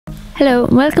Hello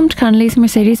and welcome to Connolly's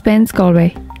Mercedes-Benz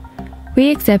Galway. We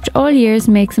accept all years,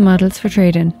 makes and models for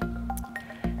trade-in.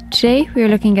 Today we are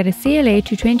looking at a CLA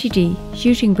 220D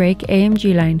shooting brake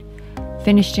AMG line,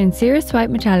 finished in Cirrus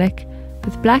white metallic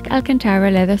with black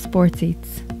Alcantara leather sport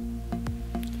seats.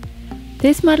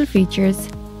 This model features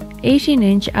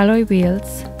 18-inch alloy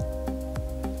wheels,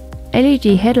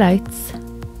 LED headlights,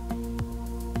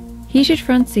 heated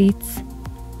front seats,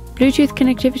 Bluetooth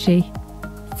connectivity,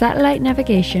 satellite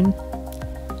navigation,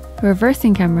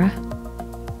 reversing camera,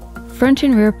 front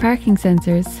and rear parking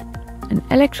sensors, an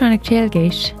electronic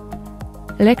tailgate,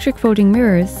 electric folding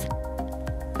mirrors,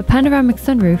 a panoramic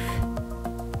sunroof,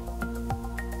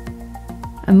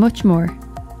 and much more.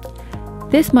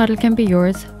 This model can be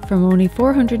yours from only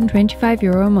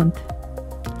 €425 a month.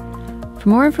 For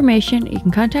more information, you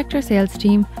can contact our sales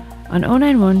team on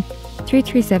 091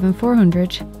 337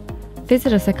 400,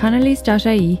 visit us at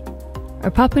connolly's.ie,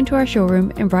 or pop into our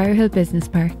showroom in Briarhill Business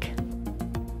Park.